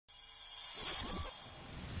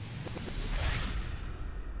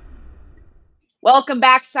Welcome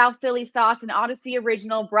back, South Philly Sauce, an Audacy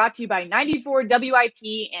original brought to you by 94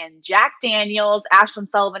 WIP and Jack Daniels, Ashlyn,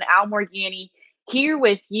 Sullivan, Al Morganti here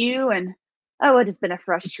with you. And it has been a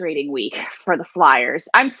frustrating week for the Flyers.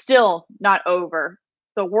 I'm still not over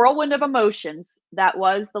the whirlwind of emotions that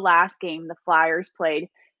was the last game the Flyers played.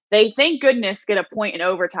 They, thank goodness, get a point in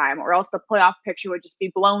overtime, or else the playoff picture would just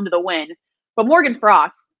be blown to the wind. But Morgan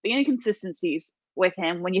Frost, the inconsistencies with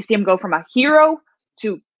him, when you see him go from a hero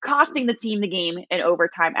to costing the team the game in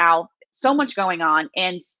overtime, Al, so much going on.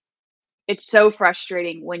 And it's so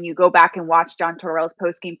frustrating when you go back and watch John Tortorella's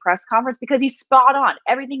post-game press conference, because he's spot on.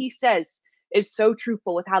 Everything he says is so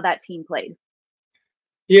truthful with how that team played.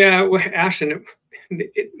 Yeah, well, Ashlyn,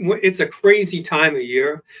 it's a crazy time of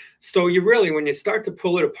year. So you really, when you start to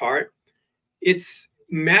pull it apart, it's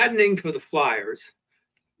maddening for the Flyers.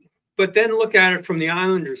 But then look at it from the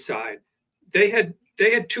Islanders side. They had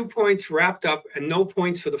 2 points wrapped up and no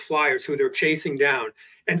points for the Flyers, who they're chasing down.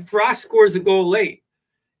 And Frost scores a goal late.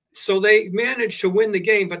 So they managed to win the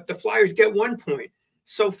game, but the Flyers get 1 point.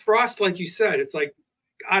 So Frost, like you said, it's like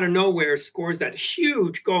out of nowhere scores that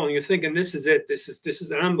huge goal. And you're thinking, this is it. This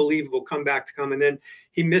is an unbelievable comeback to come. And then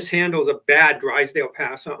he mishandles a bad Drysdale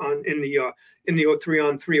pass in the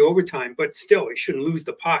 3-on-3 overtime. But still, he shouldn't lose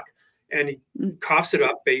the puck. And he coughs it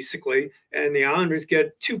up, basically. And the Islanders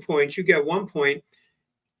get 2 points. You get 1 point.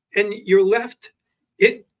 And you're left,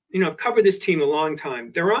 I've covered this team a long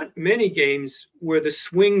time. There aren't many games where the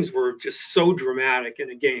swings were just so dramatic in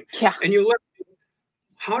a game. Yeah. And you're left,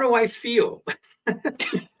 how do I feel?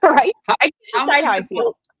 Right? I can decide how I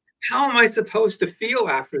feel. How am I supposed to feel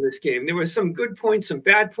after this game? There were some good points, some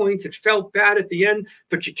bad points. It felt bad at the end,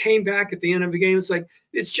 but you came back at the end of the game. It's like,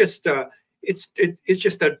 it's just a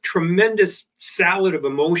tremendous salad of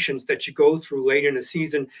emotions that you go through late in the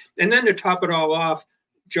season. And then to top it all off,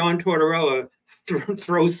 John Tortorella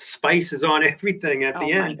throws spices on everything at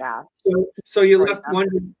the end. So you're left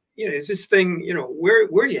wondering, is this thing, where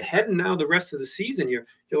are you heading now the rest of the season? You're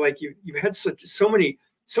like, you've had so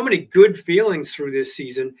many good feelings through this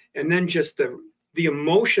season, and then just the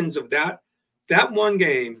emotions of that one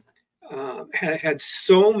game had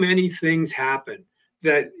so many things happen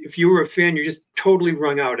that if you were a fan, you're just totally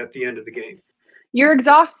wrung out at the end of the game. You're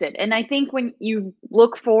exhausted. And I think when you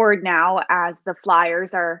look forward now, as the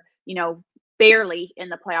Flyers are, barely in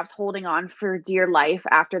the playoffs, holding on for dear life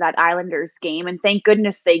after that Islanders game. And thank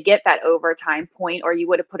goodness they get that overtime point, or you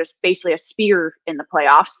would have put basically a spear in the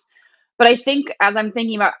playoffs. But I think, as I'm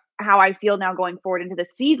thinking about how I feel now going forward into the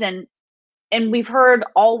season, and we've heard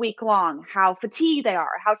all week long how fatigued they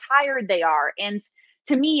are, how tired they are. And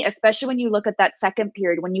to me, especially when you look at that second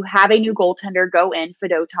period, when you have a new goaltender go in,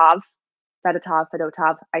 Fedotov,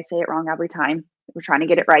 I say it wrong every time. We're trying to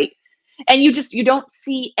get it right. And you don't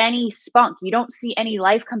see any spunk. You don't see any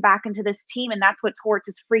life come back into this team. And that's what Torts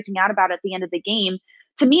is freaking out about at the end of the game.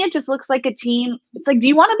 To me, it just looks like a team. It's like, do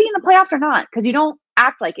you want to be in the playoffs or not? Because you don't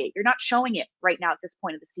act like it. You're not showing it right now at this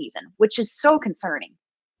point of the season, which is so concerning.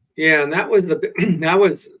 Yeah, and that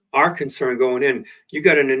was our concern going in. You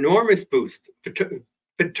got an enormous boost.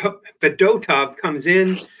 Fedotov comes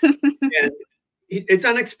in, and it's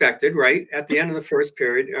unexpected, right? At the end of the first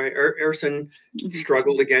period, Ersson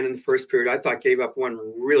struggled again in the first period. I thought gave up one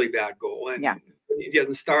really bad goal, and he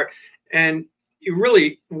doesn't start. And it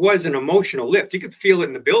really was an emotional lift. You could feel it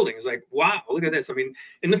in the building. It's like, wow, look at this. I mean,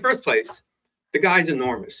 in the first place, the guy's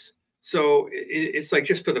enormous. So it's like,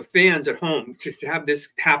 just for the fans at home, just to have this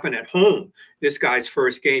happen at home, this guy's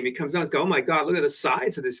first game, he comes out and goes, oh my God, look at the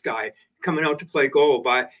size of this guy coming out to play goal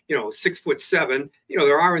by, 6'7".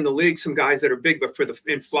 There are in the league some guys that are big, but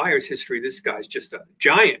in Flyers history, this guy's just a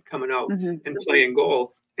giant coming out and playing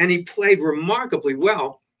goal. And he played remarkably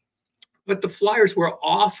well, but the Flyers were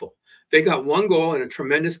awful. They got one goal and a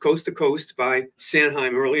tremendous coast-to-coast by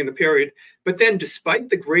Sanheim early in the period. But then, despite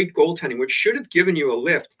the great goaltending, which should have given you a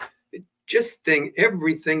lift,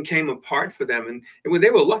 everything came apart for them. And they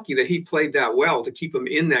were lucky that he played that well to keep them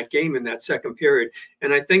in that game in that second period.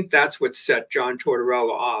 And I think that's what set John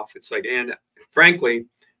Tortorella off. It's like, and frankly,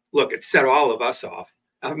 look, it set all of us off.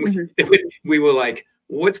 We were like,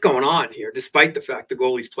 what's going on here? Despite the fact the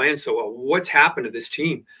goalie's playing so well, what's happened to this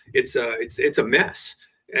team? It's a mess.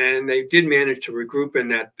 And they did manage to regroup in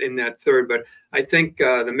that third. But I think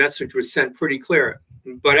the message was sent pretty clear.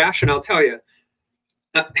 But Ashlyn, I'll tell you,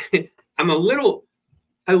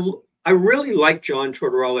 I really like John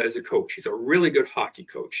Tortorella as a coach. He's a really good hockey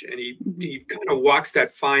coach, and he kind of walks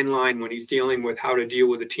that fine line when he's dealing with how to deal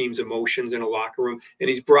with the team's emotions in a locker room. And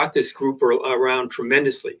he's brought this group around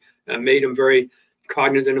tremendously, made them very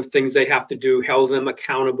cognizant of things they have to do, held them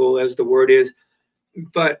accountable, as the word is.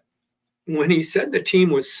 But when he said the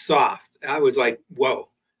team was soft, I was like, whoa,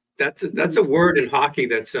 that's a word in hockey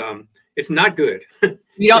that's it's not good.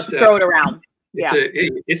 You don't throw it around.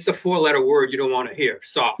 It's the 4-letter word you don't want to hear,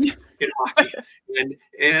 soft, in hockey.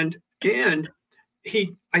 And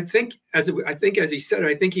he, I think as he said it,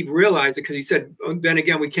 I think he realized it, because he said, then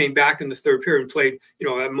again, we came back in the third period and played,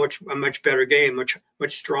 a much better game, much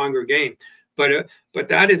stronger game. But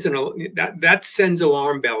that isn't that sends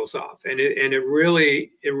alarm bells off, and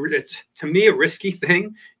it's to me a risky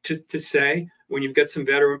thing to say when you've got some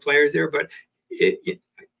veteran players there. But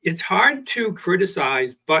it's hard to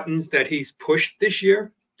criticize buttons that he's pushed this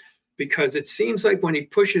year, because it seems like when he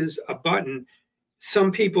pushes a button,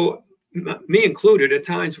 some people, me included, at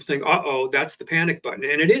times will think, uh-oh, that's the panic button.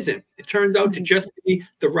 And it isn't. It turns out to just be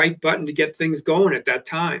the right button to get things going at that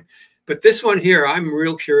time. But this one here, I'm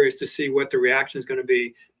real curious to see what the reaction is going to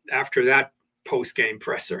be after that post-game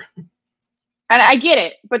presser. And I get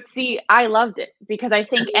it, but see, I loved it, because I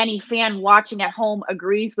think any fan watching at home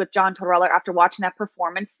agrees with John Tortorella after watching that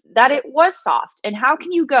performance that it was soft. And how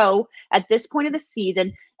can you go at this point of the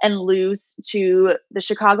season and lose to the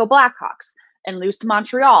Chicago Blackhawks and lose to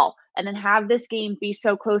Montreal, and then have this game be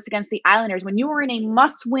so close against the Islanders when you were in a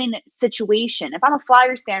must-win situation? If I'm a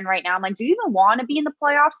Flyers fan right now, I'm like, do you even want to be in the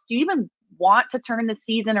playoffs? Do you even want to turn the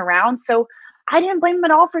season around? So I didn't blame him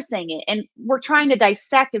at all for saying it. And we're trying to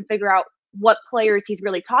dissect and figure out what players he's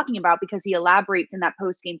really talking about, because he elaborates in that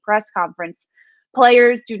post-game press conference.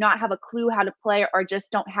 Players do not have a clue how to play, or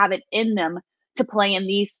just don't have it in them to play in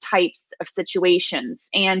these types of situations.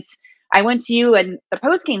 And I went to you and the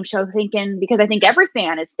post-game show thinking, because I think every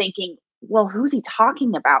fan is thinking, well, who's he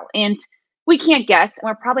talking about? And we can't guess, and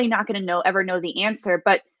we're probably not going to ever know the answer,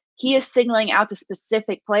 but he is signaling out to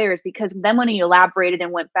specific players, because then when he elaborated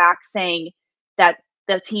and went back saying that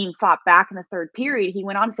the team fought back in the third period, he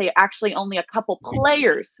went on to say actually only a couple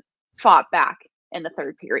players fought back in the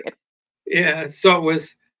third period. Yeah, so it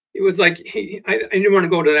was like I didn't want to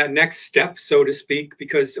go to that next step, so to speak,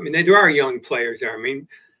 because I mean there are young players there. I mean,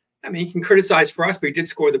 he can criticize for us, but he did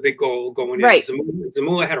score the big goal going in. Right.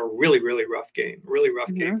 Zamula had a really rough game,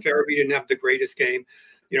 game. Farabee didn't have the greatest game,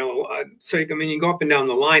 so I mean, you go up and down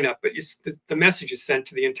the lineup, but the message is sent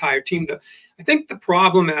to the entire team. I think the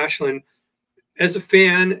problem, Ashlyn, as a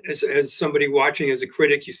fan, as somebody watching, as a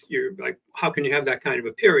critic, you're like, how can you have that kind of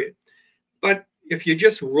a period? But if you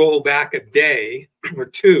just roll back a day or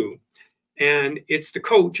two, and it's the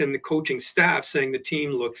coach and the coaching staff saying the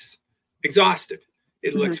team looks exhausted,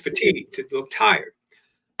 it looks fatigued, it looks tired.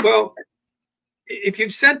 Well, if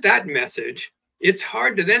you've sent that message, it's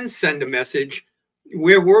hard to then send a message,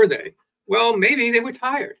 where were they? Well, maybe they were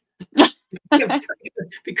tired. But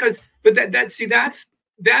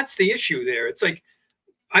that's the issue there. It's like,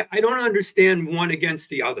 I don't understand one against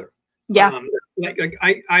the other. Yeah.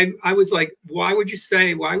 I was like, why would you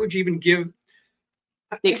even give,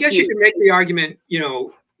 I guess you can make the argument,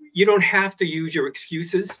 you don't have to use your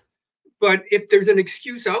excuses, but if there's an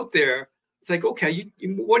excuse out there, it's like, okay,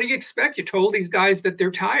 what do you expect? You told these guys that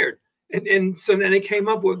they're tired. And so then it came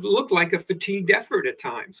up with, looked like a fatigued effort at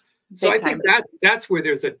times. So I think that's where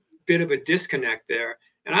there's a bit of a disconnect there.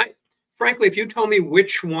 And frankly, if you told me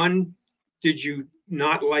which one did you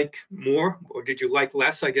not like more, or did you like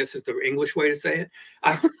less, I guess is the English way to say it,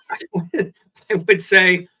 I would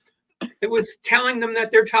say it was telling them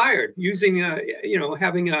that they're tired, using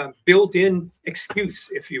having a built-in excuse,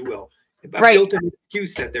 if you will, a built-in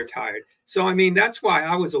excuse that they're tired. So I mean, that's why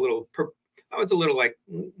I was a little like,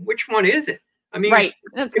 which one is it? I mean, right,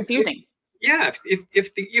 that's confusing.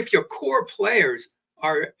 If your core players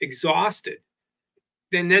are exhausted,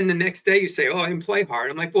 then the next day you say, oh, I didn't play hard.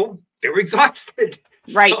 I'm like, well, they were exhausted.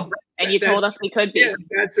 Right. So and you told us we could be.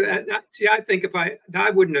 Yeah, see, I think if I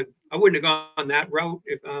wouldn't have gone that route.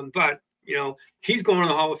 But he's going to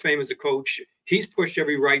the Hall of Fame as a coach. He's pushed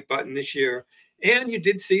every right button this year. And you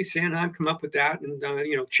did see Sanheim come up with that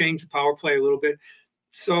and change the power play a little bit.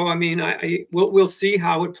 So I mean, we'll see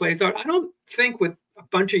how it plays out. I don't think with a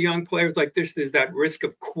bunch of young players like this, there's that risk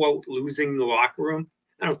of, quote, losing the locker room.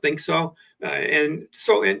 I don't think so. And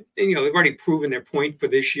they've already proven their point for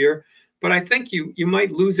this year. But I think you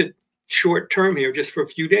might lose it short term here, just for a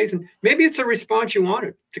few days. And maybe it's a response you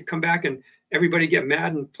wanted, to come back and everybody get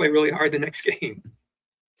mad and play really hard the next game.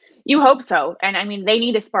 You hope so. And I mean, they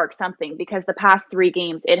need to spark something, because the past 3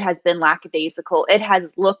 games, it has been lackadaisical. It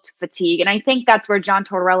has looked fatigue. And I think that's where John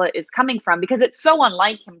Tortorella is coming from, because it's so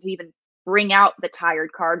unlike him to even bring out the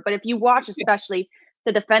tired card. But if you watch, especially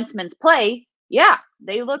the defensemen's play, yeah,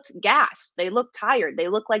 they looked gassed. They looked tired. They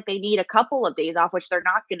look like they need a couple of days off, which they're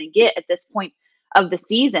not going to get at this point of the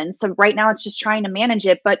season. So right now it's just trying to manage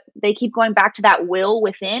it, but they keep going back to that will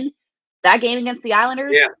within. That game against the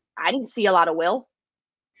Islanders, I didn't see a lot of will.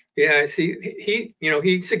 Yeah, see,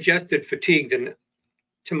 he suggested fatigue, and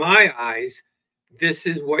to my eyes, this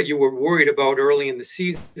is what you were worried about early in the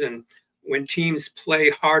season when teams play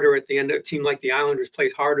harder at the end. A team like the Islanders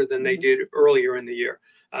plays harder than they did earlier in the year.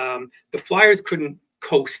 The Flyers couldn't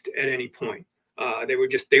coast at any point. They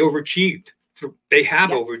overachieved. They have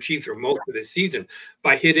overachieved through most of the season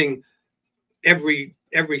by hitting every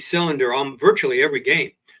cylinder on virtually every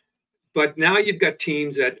game. But now you've got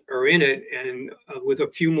teams that are in it, and with a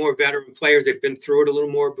few more veteran players, they've been through it a little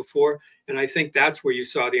more before. And I think that's where you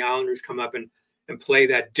saw the Islanders come up and play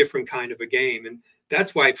that different kind of a game. And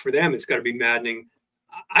that's why for them, it's got to be maddening.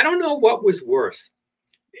 I don't know what was worse.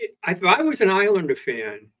 If I was an Islander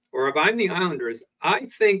fan, or if I'm the Islanders, I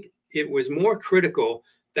think it was more critical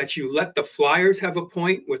that you let the Flyers have a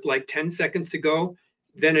point with like 10 seconds to go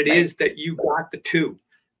than it is that you got the two.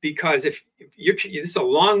 Because if this is a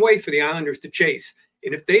long way for the Islanders to chase.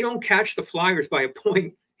 And if they don't catch the Flyers by a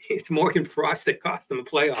point, it's Morgan Frost that cost them a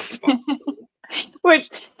playoff spot. Which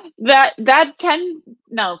that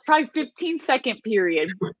probably 15-second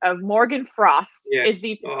period of Morgan Frost is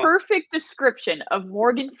the perfect description of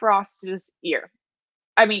Morgan Frost's year.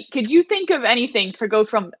 I mean, could you think of anything to go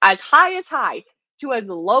from as high to as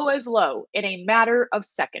low in a matter of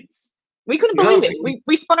seconds? We couldn't believe it.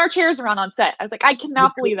 We spun our chairs around on set. I was like, I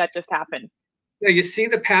cannot believe that just happened. Yeah, you see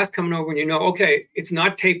the pass coming over, and okay, it's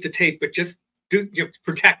not tape to tape, but just do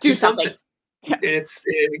something. Yeah. And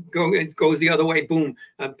it goes the other way. Boom,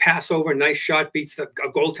 pass over, nice shot, beats a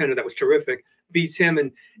goaltender that was terrific, beats him,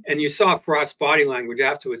 and you saw Frost's body language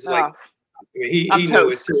afterwards. Like he knew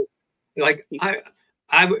it too. Like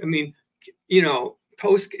I mean,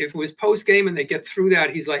 if it was post game and they get through that,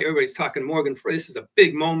 he's like, everybody's talking Morgan. This is a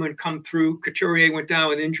big moment, come through. Couturier went down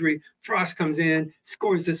with injury. Frost comes in,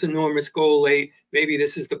 scores this enormous goal late. Maybe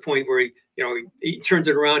this is the point where he turns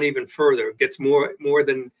it around even further, gets more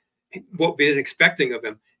than what we've been expecting of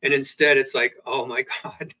him. And instead, it's like, oh my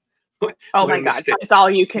God. What my God. That's all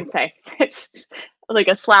you can say. It's like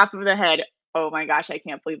a slap of the head. Oh my gosh, I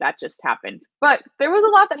can't believe that just happened. But there was a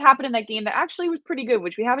lot that happened in that game that actually was pretty good,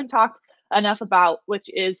 which we haven't talked enough about, which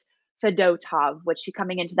is Fedotov, which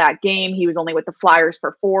coming into that game, he was only with the Flyers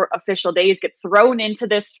for 4 official days, gets thrown into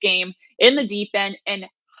this game in the deep end and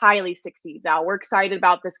highly succeeds. Al, we're excited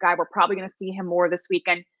about this guy. We're probably going to see him more this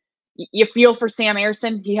weekend. You feel for Sam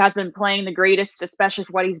Ersson. He has been playing the greatest, especially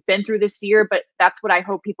for what he's been through this year. But that's what I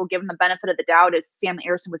hope people give him the benefit of the doubt is Sam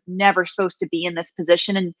Ersson was never supposed to be in this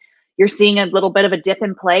position. And you're seeing a little bit of a dip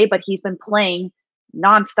in play, but he's been playing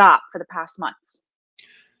nonstop for the past months.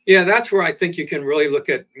 Yeah, that's where I think you can really look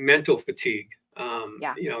at mental fatigue.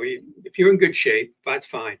 If you're in good shape, that's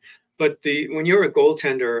fine. But when you're a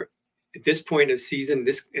goaltender at this point of the season,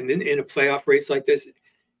 and then in a playoff race like this,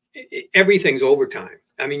 everything's overtime.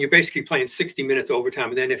 I mean, you're basically playing 60 minutes overtime,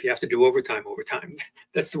 and then if you have to do overtime,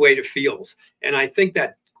 that's the way it feels. And I think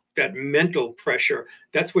that mental pressure,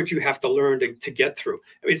 that's what you have to learn to get through.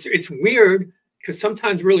 It's weird because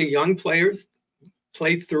sometimes really young players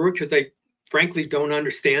play through it because they frankly don't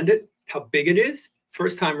understand it, how big it is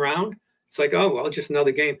first time round. It's like, oh, well, just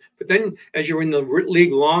another game. But then as you're in the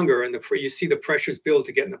league longer and you see the pressures build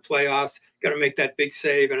to get in the playoffs, got to make that big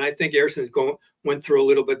save. And I think Ersson's went through a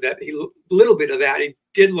little bit of that. He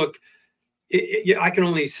did look, I can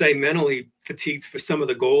only say mentally fatigued for some of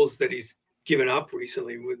the goals that he's given up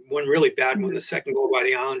recently, with one really bad one. The second goal by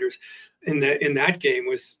the Islanders in that game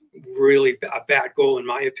was really a bad goal, in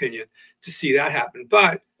my opinion, to see that happen.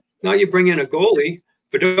 But now you bring in a goalie,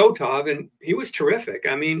 Fedotov, and he was terrific.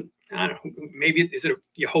 I mean, I don't know, maybe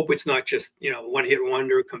you hope it's not just, one hit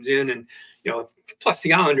wonder comes in and, plus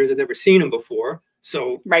the Islanders have never seen him before.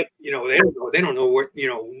 So, right. They don't know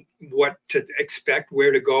what to expect,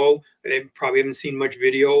 where to go. They probably haven't seen much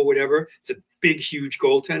video or whatever. It's a big, huge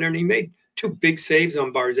goaltender, and he made 2 big saves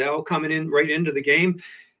on Barzal coming in right into the game.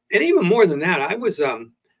 And even more than that, I was, the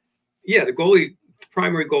goalie, the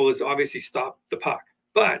primary goal is obviously stop the puck,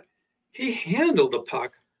 but he handled the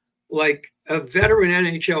puck like a veteran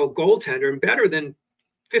NHL goaltender and better than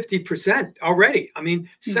 50% already. I mean,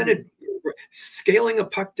 scaling a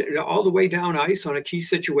puck all the way down ice on a key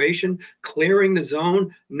situation, clearing the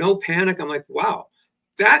zone, no panic. I'm like, wow,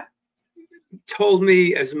 that told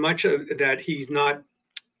me as much that he's not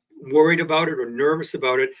worried about it or nervous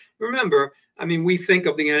about it. Remember, I mean, we think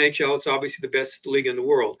of the NHL, it's obviously the best league in the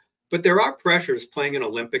world, but there are pressures playing in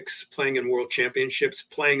Olympics, playing in World Championships,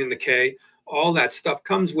 playing in the K. All that stuff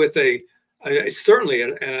comes with certainly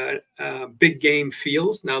a big game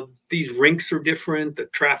feels. Now, these rinks are different. The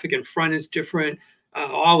traffic in front is different.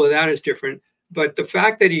 All of that is different. But the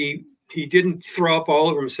fact that he didn't throw up all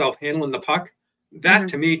over himself handling the puck, That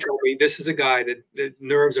to me told me this is a guy that the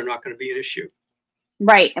nerves are not going to be an issue.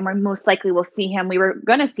 Right. And we most likely will see him. We were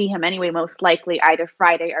going to see him anyway, most likely either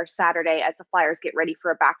Friday or Saturday as the Flyers get ready for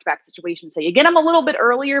a back-to-back situation. So you get him a little bit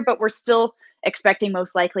earlier, but we're still expecting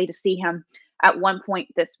most likely to see him at one point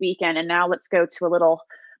this weekend. And now let's go to a little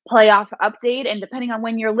playoff update. And depending on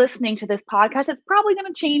when you're listening to this podcast, it's probably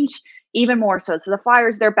going to change even more so. So the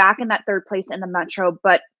Flyers, they're back in that third place in the Metro,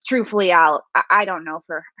 but truthfully, Al, I don't know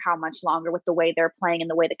for how much longer with the way they're playing and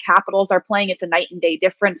the way the Capitals are playing. It's a night and day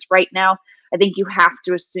difference right now. I think you have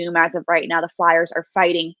to assume as of right now, the Flyers are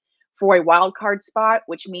fighting for a wild card spot,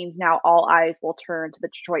 which means now all eyes will turn to the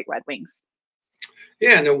Detroit Red Wings.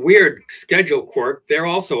 Yeah, and a weird schedule quirk. They're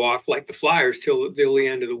also off like the Flyers till the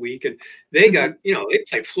end of the week. And they got, they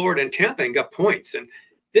played Florida and Tampa and got points. And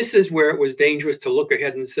this is where it was dangerous to look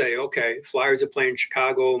ahead and say, okay, Flyers are playing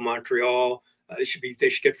Chicago, Montreal. They should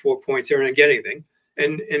get 4 points. They're not going to get anything.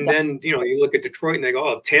 And then, you look at Detroit and they go,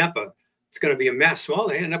 oh, Tampa, it's going to be a mess. Well,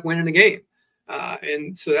 they end up winning the game.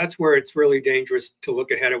 And so that's where it's really dangerous to look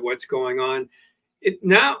ahead at what's going on.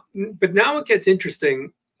 But now it gets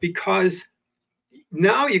interesting because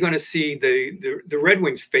now you're going to see the Red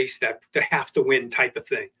Wings face that to have to win type of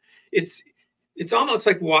thing. It's almost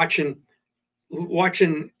like watching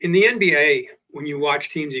in the NBA when you watch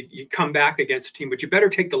teams, you come back against a team, but you better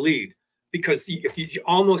take the lead because if you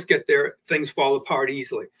almost get there, things fall apart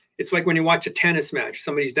easily. It's like when you watch a tennis match,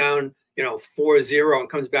 somebody's down 4-0 and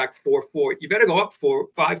comes back 4-4. You better go up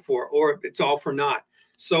 5-4 or it's all for naught.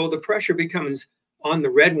 So the pressure becomes on the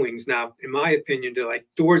Red Wings now, in my opinion, to like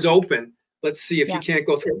doors open. Let's see if you can't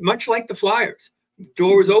go through it. Much like the Flyers,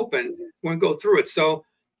 doors open, won't go through it. So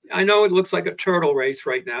I know it looks like a turtle race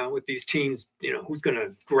right now with these teams, who's going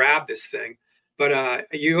to grab this thing. But I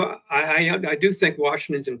do think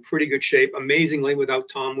Washington's in pretty good shape, amazingly, without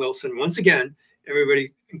Tom Wilson. Once again, everybody,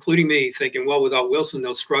 including me, thinking, well, without Wilson,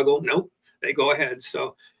 they'll struggle. Nope, they go ahead.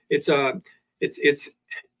 So it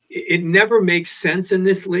never makes sense in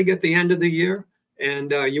this league at the end of the year.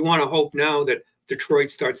 And you want to hope now that Detroit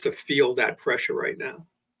starts to feel that pressure right now.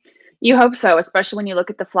 You hope so, especially when you look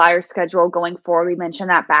at the Flyers schedule going forward. We mentioned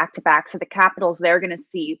that back-to-back. So the Capitals, they're going to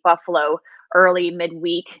see Buffalo early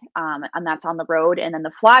midweek, and that's on the road. And then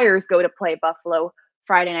the Flyers go to play Buffalo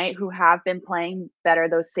Friday night, who have been playing better,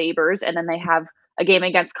 those Sabres. And then they have a game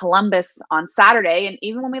against Columbus on Saturday. And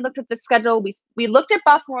even when we looked at the schedule, we looked at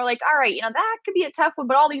Buffalo, we're like, all right, that could be a tough one,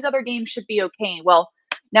 but all these other games should be okay. Well,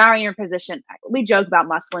 now you're in your position. We joke about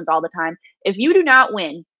must wins all the time. If you do not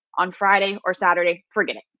win on Friday or Saturday,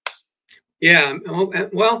 forget it. Yeah,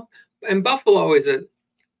 well, and Buffalo is if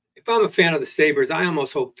I'm a fan of the Sabres, I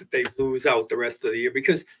almost hope that they lose out the rest of the year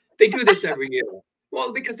because they do this every year.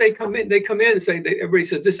 Well, because they come in and say, everybody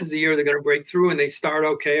says this is the year they're going to break through and they start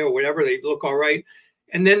okay or whatever, they look all right.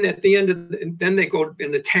 And then at the end then they go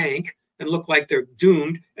in the tank and look like they're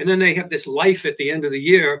doomed. And then they have this life at the end of the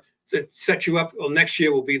year that sets you up. Well, next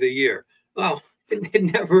year will be the year. Well, it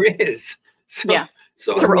never is. So, yeah,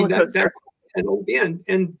 so it's a roller coaster.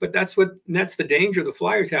 But that's the danger the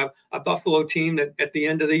Flyers have, a Buffalo team that at the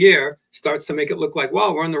end of the year starts to make it look like,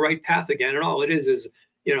 well, we're on the right path again. And all it is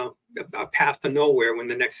a path to nowhere when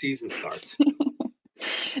the next season starts.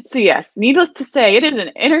 So yes, needless to say, it is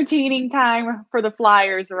an entertaining time for the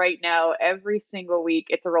Flyers right now. Every single week,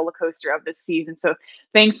 it's a roller coaster of this season. So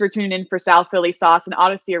thanks for tuning in for South Philly Sauce, an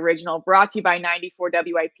Audacy original brought to you by 94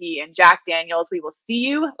 WIP and Jack Daniels. We will see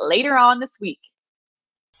you later on this week.